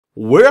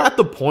We're at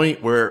the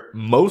point where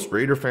most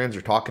Raider fans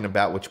are talking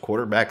about which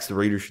quarterbacks the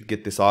Raiders should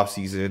get this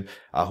offseason,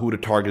 who to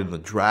target in the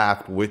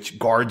draft, which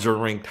guards are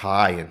ranked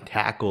high, and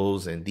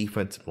tackles and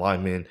defensive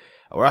linemen.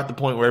 We're at the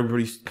point where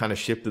everybody's kind of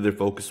shifted their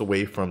focus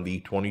away from the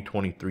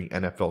 2023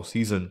 NFL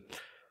season.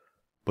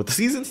 But the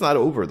season's not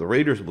over. The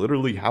Raiders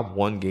literally have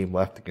one game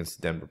left against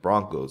the Denver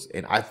Broncos,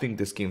 and I think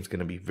this game's going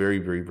to be very,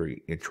 very,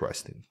 very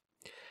interesting.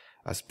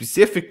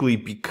 Specifically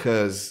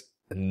because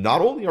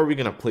not only are we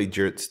going to play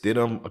Jarrett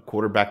Stidham, a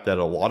quarterback that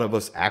a lot of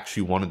us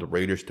actually wanted the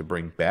Raiders to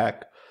bring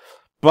back,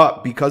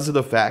 but because of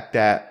the fact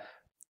that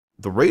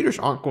the Raiders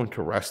aren't going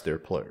to rest their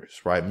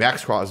players, right?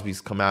 Max Crosby's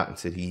come out and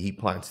said he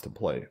plans to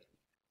play.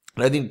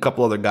 And I think a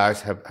couple other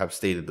guys have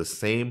stated the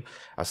same.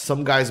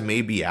 Some guys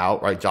may be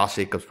out, right? Josh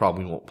Jacobs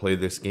probably won't play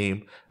this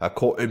game.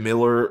 Colton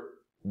Miller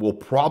will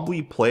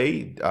probably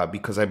play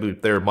because I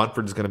believe Thayer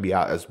Munford is going to be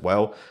out as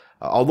well.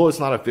 Although it's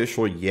not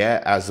official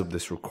yet as of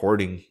this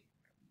recording,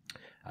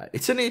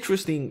 it's an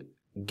interesting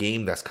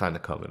game that's kind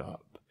of coming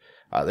up.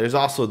 There's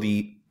also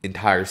the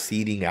entire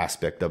seeding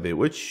aspect of it,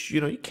 which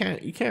you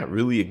can't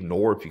really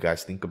ignore if you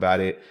guys think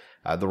about it.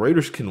 The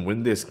Raiders can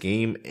win this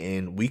game,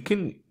 and we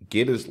can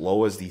get as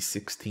low as the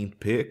 16th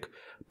pick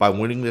by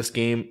winning this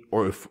game,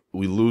 or if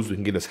we lose, we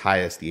can get as high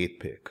as the 8th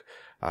pick.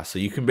 So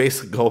you can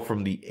basically go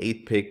from the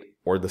 8th pick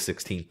or the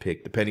 16th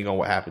pick, depending on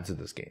what happens in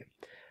this game.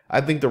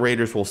 I think the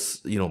Raiders will,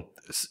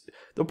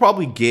 they'll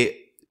probably get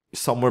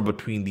somewhere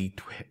between the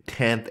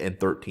 10th and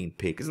 13th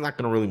pick. It's not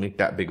going to really make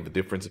that big of a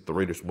difference if the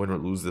Raiders win or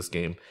lose this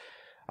game.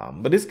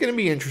 But it's going to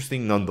be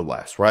interesting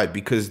nonetheless, right?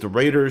 Because the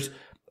Raiders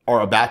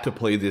are about to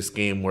play this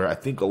game where I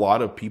think a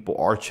lot of people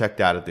are checked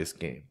out of this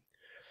game.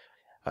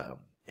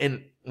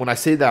 And when I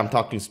say that, I'm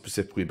talking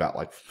specifically about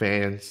like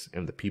fans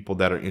and the people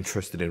that are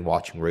interested in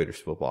watching Raiders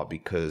football,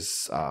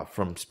 because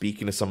from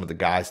speaking to some of the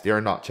guys, they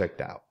are not checked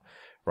out,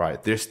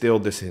 right? There's still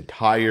this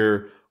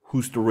entire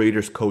who's the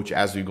Raiders coach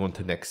as we go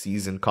into next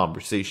season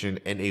conversation,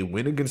 and a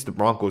win against the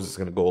Broncos is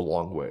going to go a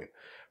long way,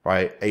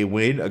 right? A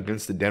win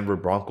against the Denver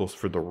Broncos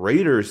for the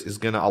Raiders is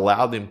going to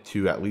allow them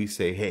to at least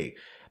say, hey,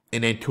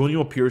 in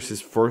Antonio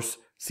Pierce's first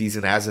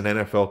season as an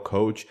NFL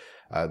coach,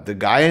 the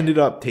guy ended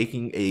up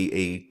taking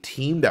a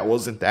team that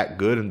wasn't that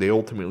good, and they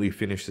ultimately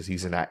finished the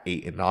season at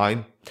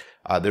 8-9.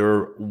 They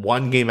were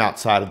one game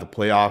outside of the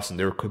playoffs, and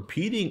they were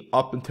competing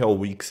up until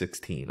week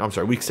 17 of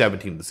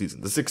the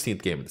season, the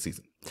 16th game of the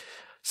season.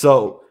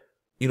 So,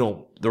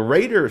 the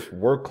Raiders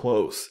were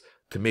close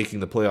to making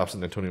the playoffs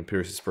in Antonio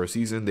Pierce's first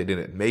season. They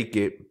didn't make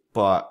it,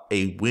 but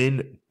a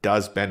win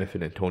does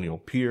benefit Antonio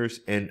Pierce.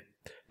 And,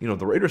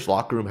 the Raiders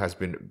locker room has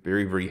been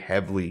very, very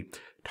heavily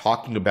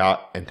talking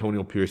about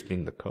Antonio Pierce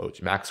being the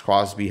coach. Max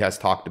Crosby has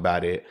talked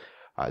about it.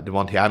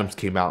 Davante Adams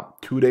came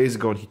out 2 days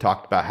ago and he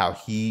talked about how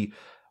he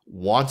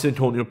wants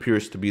Antonio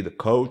Pierce to be the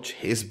coach.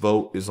 His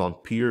vote is on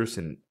Pierce,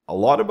 and a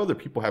lot of other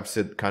people have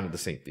said kind of the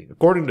same thing.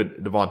 According to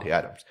Davante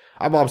Adams,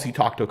 I've obviously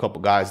talked to a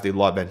couple guys. They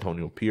love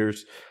Antonio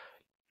Pierce.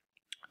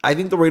 I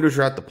think the Raiders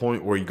are at the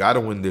point where you got to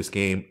win this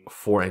game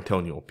for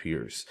Antonio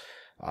Pierce.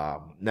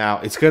 Now,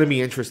 it's going to be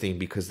interesting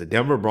because the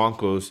Denver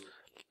Broncos,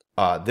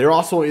 they're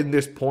also in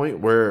this point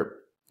where,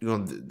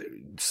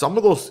 some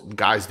of those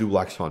guys do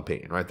like Sean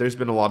Payton, right? There's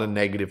been a lot of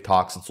negative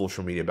talks on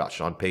social media about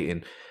Sean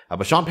Payton,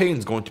 but Sean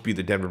Payton's going to be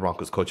the Denver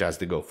Broncos coach as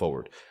they go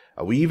forward.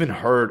 We even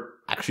heard,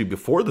 actually,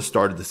 before the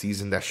start of the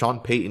season, that Sean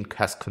Payton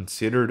has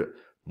considered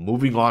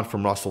moving on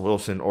from Russell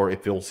Wilson, or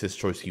if it was his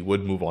choice, he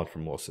would move on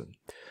from Wilson.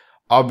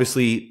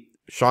 Obviously,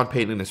 Sean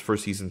Payton in his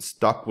first season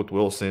stuck with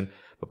Wilson,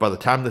 but by the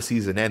time the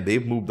season ends,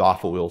 they've moved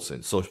off of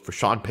Wilson. So for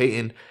Sean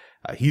Payton,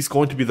 he's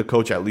going to be the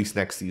coach at least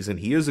next season.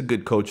 He is a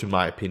good coach in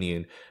my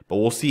opinion, but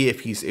we'll see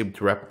if he's able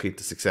to replicate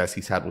the success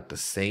he's had with the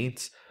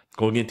Saints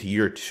going into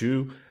year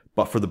 2.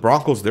 But for the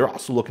Broncos, they're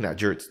also looking at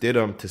Jarrett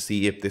Stidham to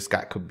see if this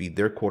guy could be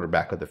their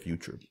quarterback of the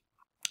future.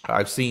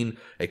 I've seen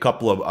a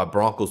couple of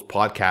Broncos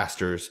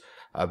podcasters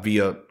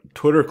via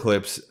Twitter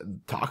clips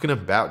talking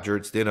about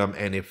Jarrett Stidham,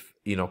 and if,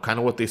 kind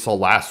of what they saw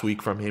last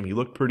week from him, he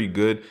looked pretty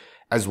good,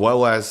 as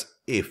well as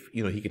if,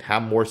 he could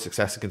have more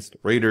success against the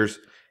Raiders,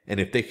 and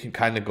if they can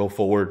kind of go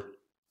forward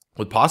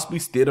with possibly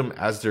Stidham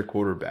as their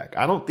quarterback.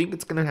 I don't think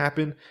it's going to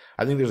happen.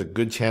 I think there's a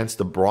good chance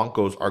the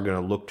Broncos are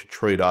going to look to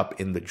trade up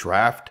in the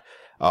draft,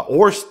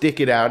 or stick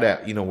it out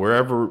at,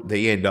 wherever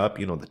they end up,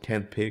 the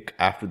 10th pick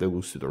after they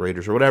lose to the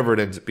Raiders or whatever it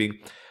ends up being,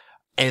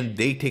 and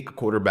they take a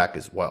quarterback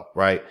as well,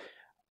 right?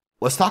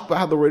 Let's talk about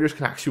how the Raiders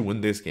can actually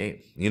win this game.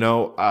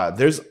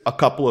 There's a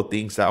couple of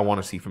things that I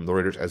want to see from the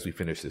Raiders as we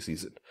finish the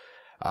season.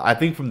 I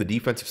think from the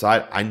defensive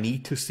side, I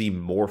need to see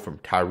more from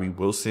Tyree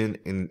Wilson,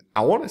 and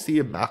I want to see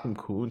if Malcolm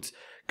Kuntz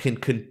can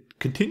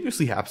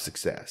continuously have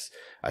success.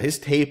 His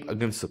tape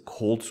against the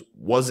Colts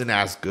wasn't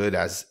as good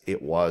as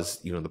it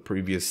was, the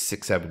previous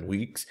 6-7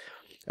 weeks.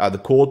 The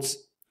Colts,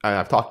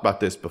 I've talked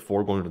about this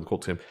before going to the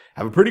Colts game,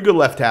 have a pretty good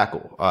left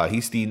tackle.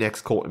 He's the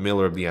next Colton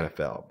Miller of the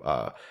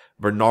NFL.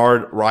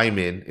 Bernard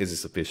Ryman is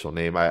his official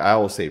name. I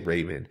always say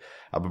Raymond.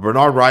 But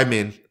Bernard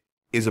Ryman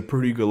is a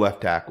pretty good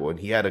left tackle, and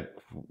he had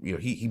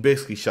he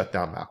basically shut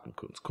down Malcolm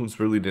Kuntz. Kuntz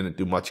really didn't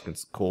do much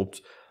against the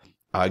Colts.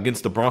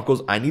 Against the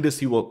Broncos, I need to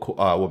see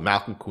what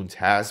Malcolm Koonce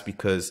has,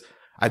 because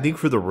I think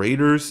for the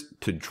Raiders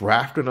to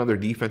draft another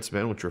defensive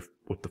end,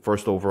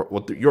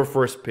 with your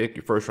first pick,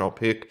 your first round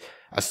pick,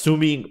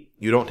 assuming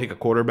you don't take a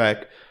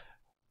quarterback,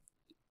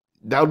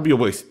 that would be a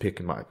wasted pick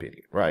in my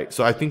opinion, right?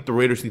 So I think the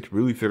Raiders need to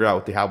really figure out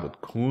what they have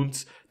with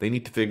Koonce. They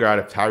need to figure out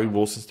if Tyree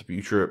Wilson's the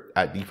future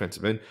at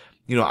defensive end.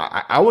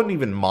 I wouldn't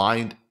even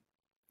mind,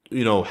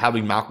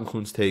 having Malcolm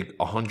Koonce take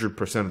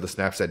 100% of the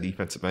snaps at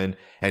defensive end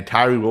and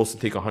Tyree Wilson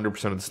take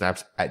 100% of the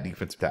snaps at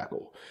defensive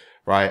tackle,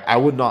 right? I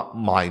would not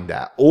mind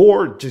that.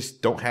 Or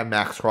just don't have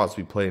Max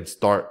Crosby play and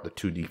start the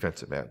 2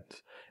 defensive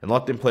ends and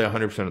let them play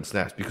 100% of the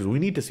snaps, because we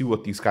need to see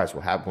what these guys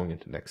will have going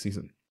into next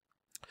season.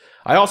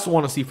 I also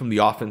want to see from the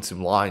offensive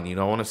line,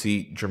 I want to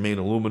see Jermaine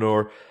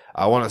Illuminor.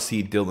 I want to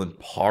see Dylan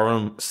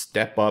Parham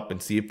step up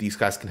and see if these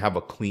guys can have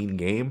a clean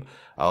game.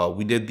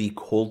 We did the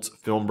Colts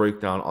film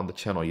breakdown on the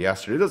channel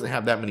yesterday. It doesn't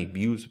have that many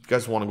views. If you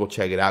guys want to go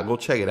check it out, go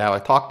check it out. I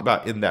talked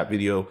about in that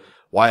video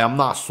why I'm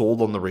not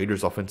sold on the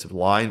Raiders offensive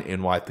line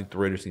and why I think the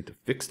Raiders need to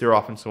fix their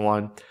offensive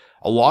line.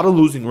 A lot of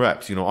losing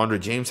reps. Andre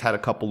James had a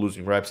couple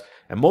losing reps,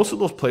 and most of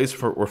those plays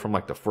were from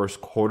like the first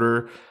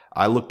quarter.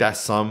 I looked at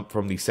some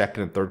from the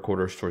second and third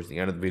quarters towards the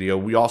end of the video.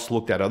 We also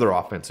looked at other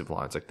offensive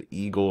lines like the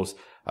Eagles,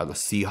 the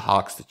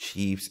Seahawks, the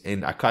Chiefs,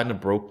 and I kind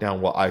of broke down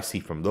what I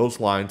see from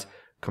those lines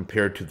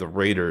compared to the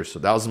Raiders. So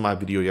that was in my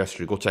video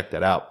yesterday. Go check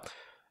that out.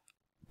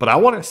 But I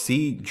want to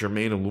see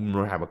Jermaine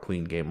Illuminor have a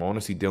clean game. I want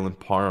to see Dylan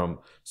Parham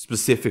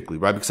specifically,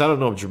 right? Because I don't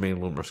know if Jermaine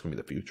Illuminor is going to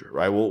be the future,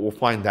 right? We'll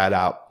find that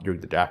out during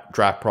the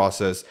draft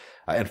process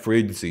and free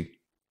agency.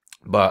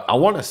 But I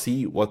want to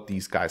see what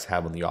these guys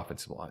have on the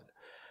offensive line.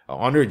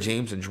 Andre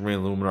James and Jermaine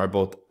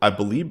Illuminor I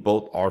believe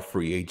both are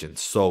free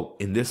agents. So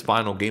in this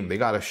final game, they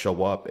got to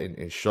show up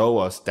and show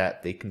us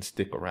that they can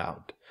stick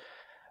around.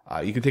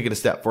 You can take it a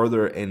step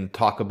further and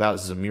talk about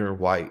Zamir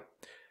White.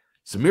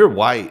 Zamir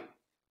White,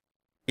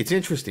 it's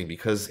interesting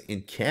because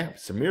in camp,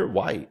 Zamir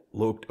White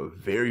looked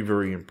very,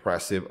 very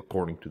impressive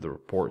according to the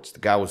reports. The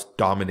guy was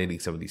dominating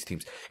some of these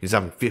teams. He was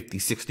having 50,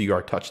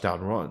 60-yard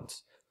touchdown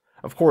runs.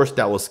 Of course,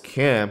 that was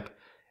camp.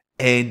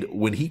 And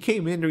when he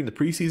came in during the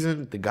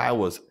preseason, the guy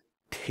was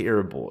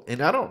terrible.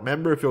 And I don't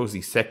remember if it was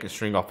the second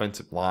string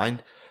offensive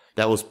line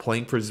that was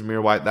playing for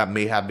Zamir White. That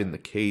may have been the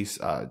case.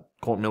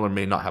 Colton Miller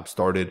may not have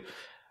started.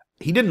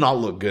 He did not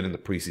look good in the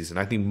preseason.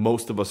 I think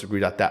most of us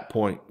agreed at that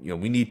point,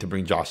 we need to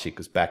bring Josh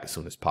Jacobs back as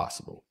soon as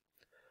possible.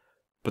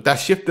 But that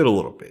shifted a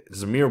little bit.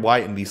 Zamir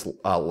White in these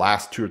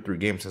last 2 or 3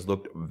 games has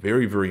looked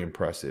very, very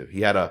impressive.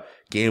 He had a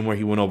game where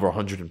he went over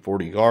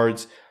 140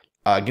 yards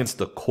against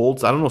the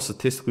Colts. I don't know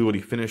statistically what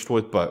he finished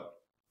with, but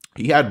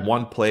he had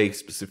one play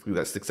specifically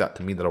that sticks out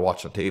to me that I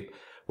watched on tape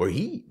where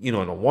he, in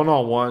a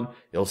one-on-one,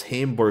 it was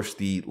him versus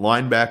the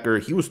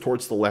linebacker. He was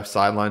towards the left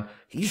sideline.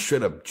 He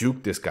should have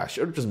juked this guy.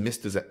 Should have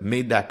just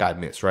made that guy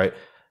miss, right?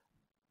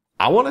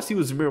 I want to see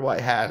what Zamir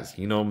White has.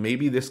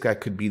 Maybe this guy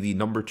could be the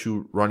number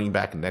 2 running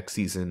back next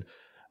season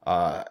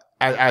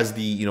as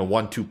the,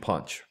 1-2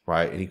 punch,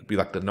 right? And he could be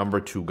like the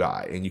number 2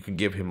 guy. And you can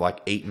give him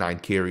like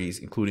 8-9 carries,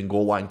 including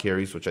goal line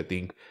carries, which I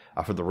think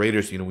for the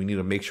Raiders, we need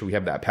to make sure we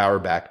have that power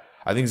back.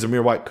 I think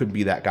Zamir White could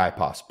be that guy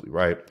possibly,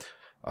 right?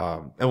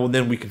 And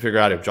then we can figure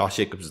out if Josh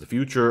Jacobs is the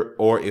future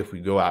or if we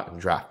go out and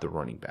draft the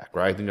running back,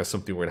 right? I think that's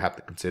something we're going to have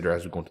to consider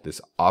as we go into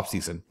this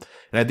offseason.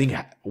 And I think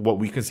what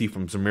we can see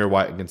from Zamir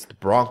White against the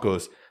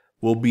Broncos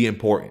will be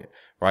important,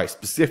 right?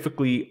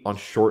 Specifically on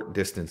short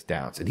distance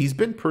downs. And he's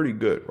been pretty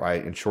good,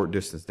 right, in short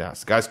distance downs.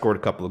 The guy scored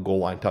a couple of goal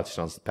line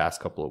touchdowns the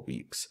past couple of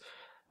weeks.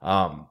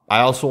 I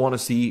also want to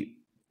see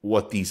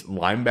what these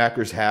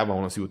linebackers have. I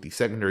want to see what these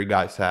secondary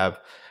guys have.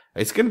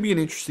 It's going to be an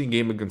interesting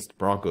game against the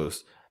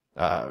Broncos.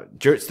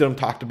 Jarrett Stidham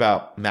talked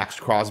about Max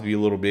Crosby a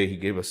little bit. He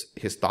gave us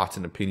his thoughts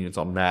and opinions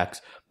on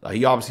Max.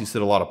 He obviously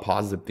said a lot of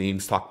positive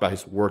things, talked about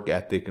his work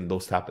ethic and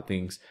those type of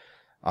things.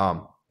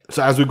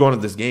 So as we go into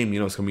this game,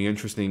 it's going to be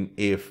interesting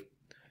if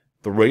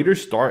the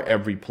Raiders start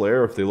every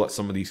player, if they let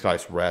some of these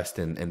guys rest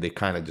and they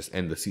kind of just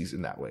end the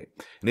season that way.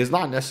 And it's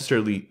not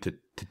necessarily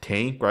to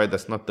tank, right?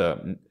 That's not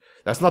the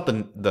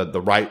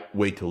right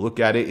way to look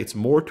at it. It's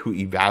more to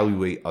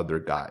evaluate other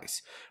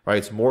guys, right?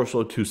 It's more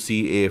so to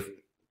see if,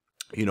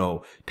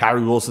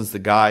 Tyree Wilson's the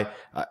guy,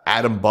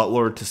 Adam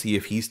Butler, to see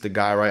if he's the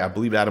guy, right? I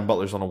believe Adam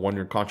Butler's on a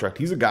 1-year contract.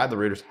 He's a guy the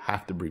Raiders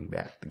have to bring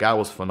back. The guy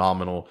was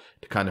phenomenal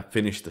to kind of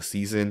finish the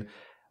season.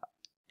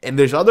 And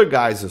there's other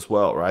guys as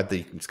well, right, that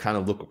you can just kind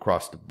of look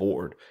across the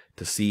board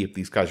to see if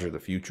these guys are the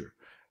future,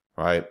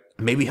 right?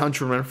 Maybe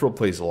Hunter Renfrow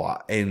plays a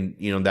lot, and,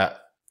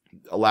 that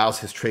allows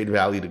his trade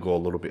value to go a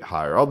little bit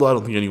higher. Although I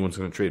don't think anyone's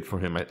going to trade for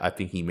him. I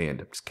think he may end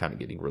up just kind of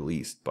getting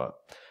released. But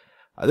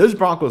this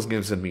Broncos game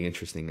is going to be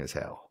interesting as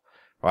hell.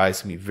 Right?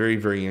 It's going to be very,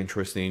 very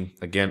interesting.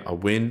 Again, a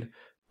win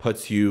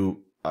puts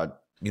you,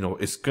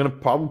 it's going to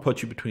probably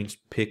put you between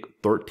pick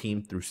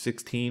 13 through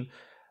 16.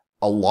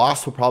 A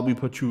loss will probably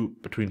put you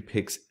between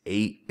picks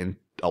 8 and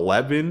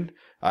 11.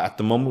 At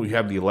the moment, we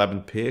have the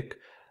 11th pick.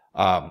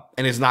 And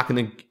it's not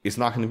going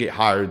to get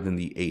higher than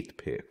the 8th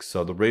pick.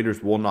 So the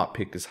Raiders will not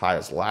pick as high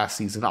as last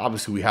season.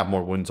 Obviously, we have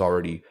more wins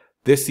already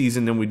this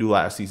season than we do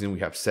last season.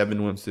 We have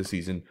 7 wins this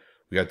season.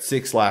 We had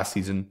 6 last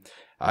season,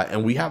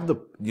 and we have the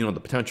the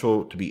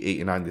potential to be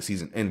 8-9 this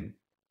season. And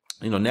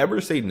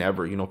never say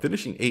never.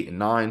 Finishing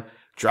 8-9,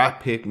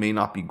 draft pick may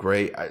not be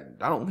great. I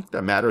don't think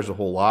that matters a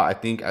whole lot. I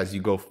think as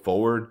you go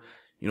forward,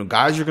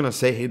 guys are gonna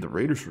say, hey, the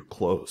Raiders were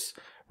close,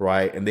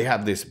 right? And they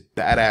have this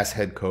badass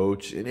head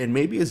coach, and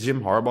maybe it's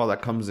Jim Harbaugh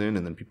that comes in,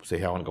 and then people say,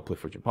 hey, I want to go play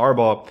for Jim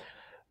Harbaugh.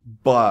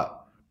 But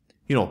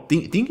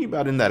thinking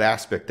about in that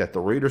aspect that the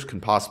Raiders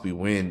can possibly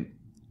win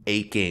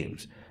 8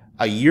 games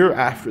a year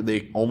after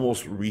they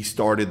almost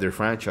restarted their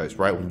franchise,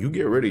 right? When you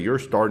get rid of your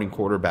starting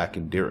quarterback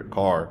in Derek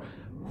Carr,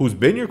 who's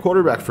been your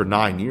quarterback for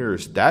 9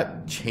 years,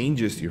 that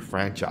changes your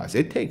franchise.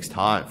 It takes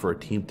time for a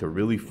team to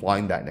really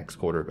find that next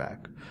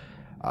quarterback.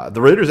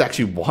 The Raiders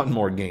actually won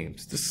more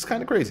games. This is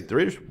kind of crazy. The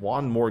Raiders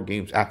won more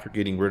games after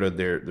getting rid of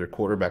their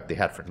quarterback they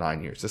had for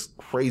 9 years. That's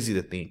crazy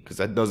to think because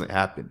that doesn't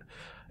happen.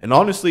 And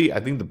honestly,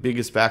 I think the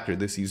biggest factor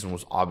this season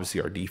was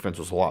obviously our defense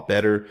was a lot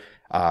better.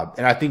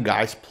 And I think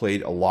guys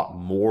played a lot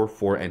more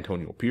for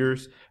Antonio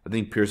Pierce. I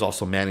think Pierce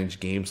also managed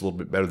games a little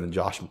bit better than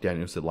Josh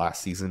McDaniels did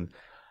last season.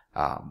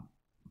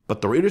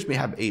 But the Raiders may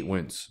have 8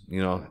 wins.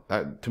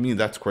 To me,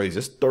 that's crazy.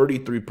 It's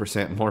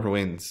 33% more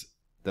wins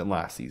than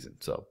last season.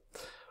 So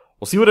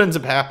we'll see what ends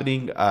up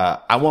happening.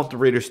 I want the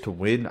Raiders to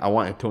win. I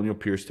want Antonio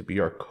Pierce to be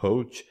our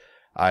coach.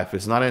 If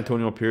it's not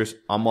Antonio Pierce,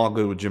 I'm all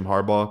good with Jim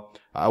Harbaugh.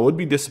 I would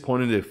be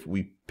disappointed if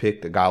we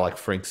picked a guy like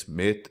Frank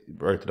Smith,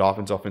 right, the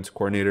Dolphins offensive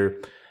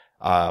coordinator,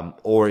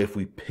 or if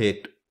we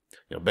picked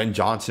Ben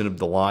Johnson of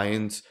the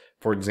Lions,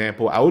 for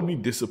example. I would be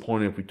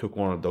disappointed if we took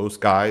one of those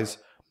guys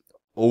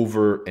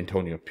over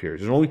Antonio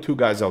Pierce. There's only 2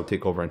 guys I would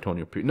take over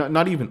Antonio Pierce.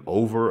 Not even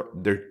over.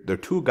 They're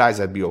 2 guys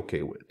I'd be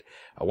okay with.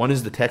 One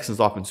is the Texans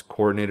offensive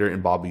coordinator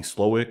in Bobby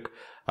Slowick,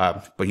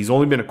 but he's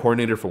only been a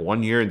coordinator for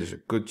 1 year, and there's a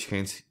good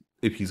chance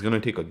if he's going to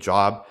take a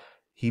job,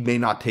 he may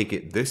not take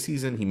it this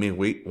season. He may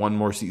wait 1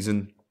 more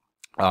season.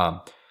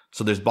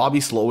 So there's Bobby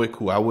Slowick,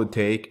 who I would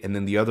take, and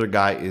then the other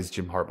guy is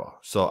Jim Harbaugh.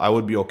 So I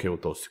would be okay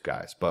with those 2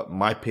 guys. But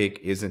my pick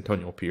is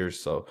Antonio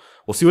Pierce. So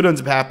we'll see what ends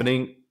up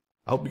happening.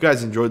 I hope you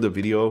guys enjoyed the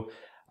video.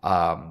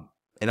 And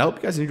I hope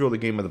you guys enjoy the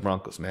game of the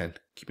Broncos, man.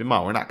 Keep in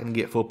mind, we're not going to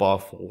get football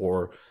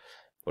for,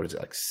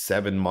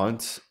 7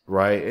 months,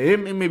 right?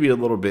 And maybe a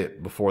little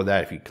bit before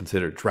that if you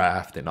consider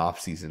draft and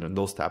offseason and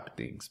those type of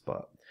things.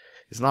 But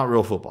it's not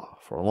real football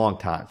for a long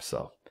time.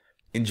 So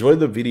enjoy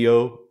the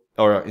video,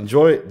 or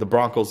enjoy the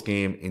Broncos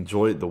game,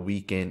 enjoy the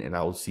weekend, and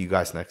I will see you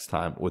guys next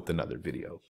time with another video.